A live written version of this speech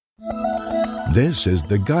This is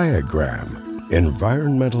the GaiaGram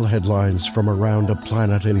Environmental Headlines from around a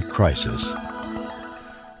planet in crisis.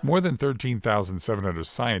 More than 13,700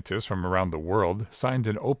 scientists from around the world signed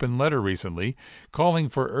an open letter recently calling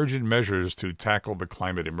for urgent measures to tackle the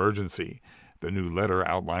climate emergency. The new letter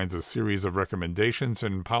outlines a series of recommendations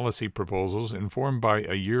and policy proposals informed by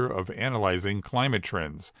a year of analyzing climate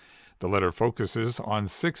trends. The letter focuses on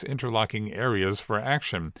 6 interlocking areas for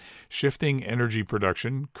action: shifting energy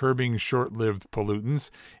production, curbing short-lived pollutants,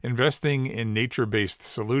 investing in nature-based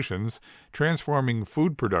solutions, transforming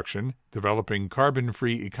food production, developing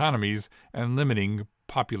carbon-free economies, and limiting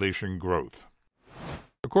population growth.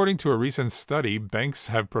 According to a recent study, banks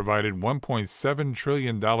have provided $1.7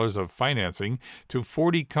 trillion of financing to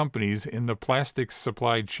 40 companies in the plastics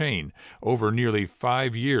supply chain over nearly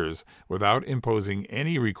 5 years without imposing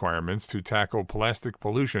any requirements to tackle plastic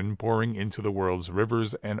pollution pouring into the world's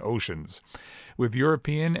rivers and oceans. With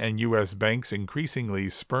European and U.S. banks increasingly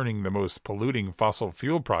spurning the most polluting fossil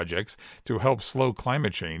fuel projects to help slow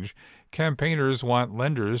climate change, campaigners want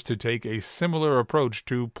lenders to take a similar approach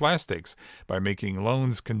to plastics by making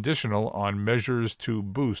loans conditional on measures to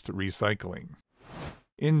boost recycling.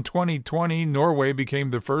 In 2020, Norway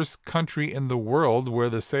became the first country in the world where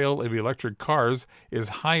the sale of electric cars is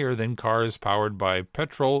higher than cars powered by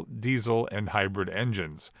petrol, diesel, and hybrid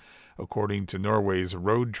engines. According to Norway's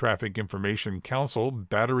Road Traffic Information Council,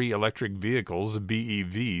 battery electric vehicles,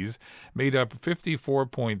 BEVs, made up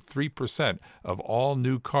 54.3% of all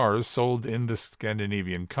new cars sold in the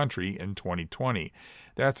Scandinavian country in 2020.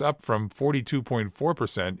 That's up from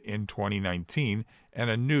 42.4% in 2019 and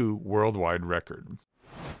a new worldwide record.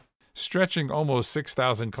 Stretching almost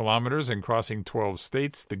 6,000 kilometers and crossing 12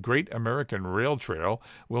 states, the Great American Rail Trail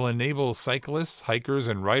will enable cyclists, hikers,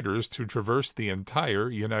 and riders to traverse the entire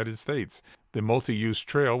United States. The multi-use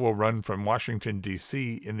trail will run from Washington,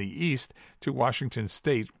 D.C. in the east to Washington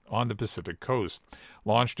State on the Pacific coast.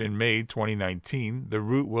 Launched in May 2019, the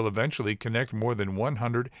route will eventually connect more than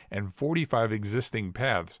 145 existing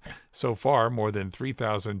paths. So far, more than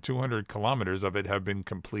 3,200 kilometers of it have been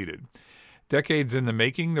completed. Decades in the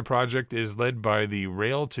making, the project is led by the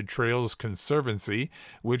Rail to Trails Conservancy,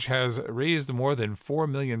 which has raised more than $4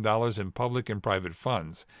 million in public and private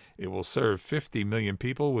funds. It will serve 50 million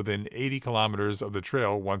people within 80 kilometers of the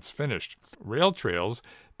trail once finished. Rail trails,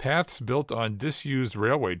 paths built on disused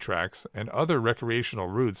railway tracks, and other recreational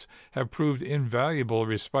routes have proved invaluable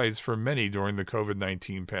respites for many during the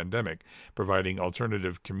COVID-19 pandemic, providing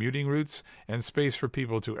alternative commuting routes and space for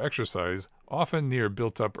people to exercise, often near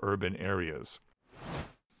built-up urban areas.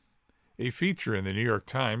 A feature in the New York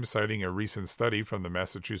Times, citing a recent study from the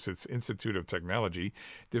Massachusetts Institute of Technology,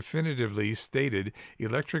 definitively stated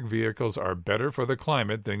electric vehicles are better for the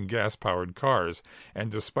climate than gas-powered cars,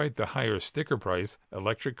 and despite the higher sticker price,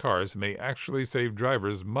 electric cars may actually save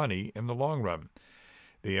drivers money in the long run.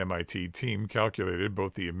 The MIT team calculated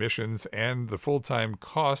both the emissions and the full-time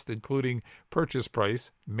cost, including purchase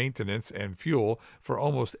price, maintenance, and fuel, for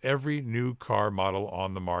almost every new car model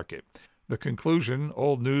on the market. The conclusion,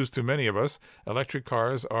 old news to many of us: electric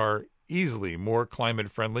cars are easily more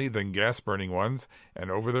climate-friendly than gas-burning ones,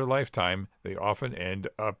 and over their lifetime, they often end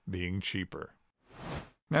up being cheaper.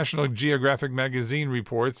 National Geographic magazine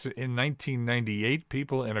reports in 1998,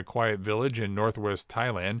 people in a quiet village in northwest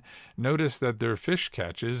Thailand noticed that their fish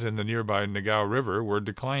catches in the nearby Ngao River were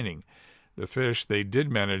declining. The fish they did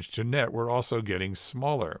manage to net were also getting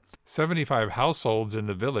smaller. 75 households in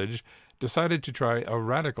the village decided to try a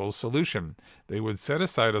radical solution. They would set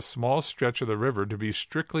aside a small stretch of the river to be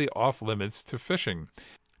strictly off-limits to fishing.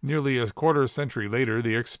 Nearly a quarter century later,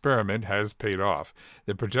 the experiment has paid off.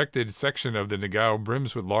 The projected section of the Ngao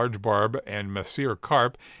brims with large barb and masphere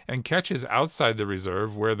carp, and catches outside the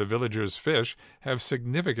reserve where the villagers fish have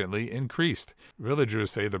significantly increased. Villagers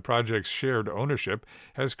say the project's shared ownership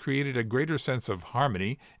has created a greater sense of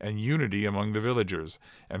harmony and unity among the villagers,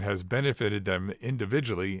 and has benefited them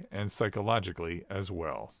individually and psychologically as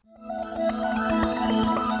well.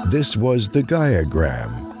 This was the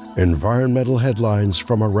GaiaGram Environmental Headlines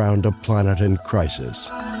from around a planet in crisis.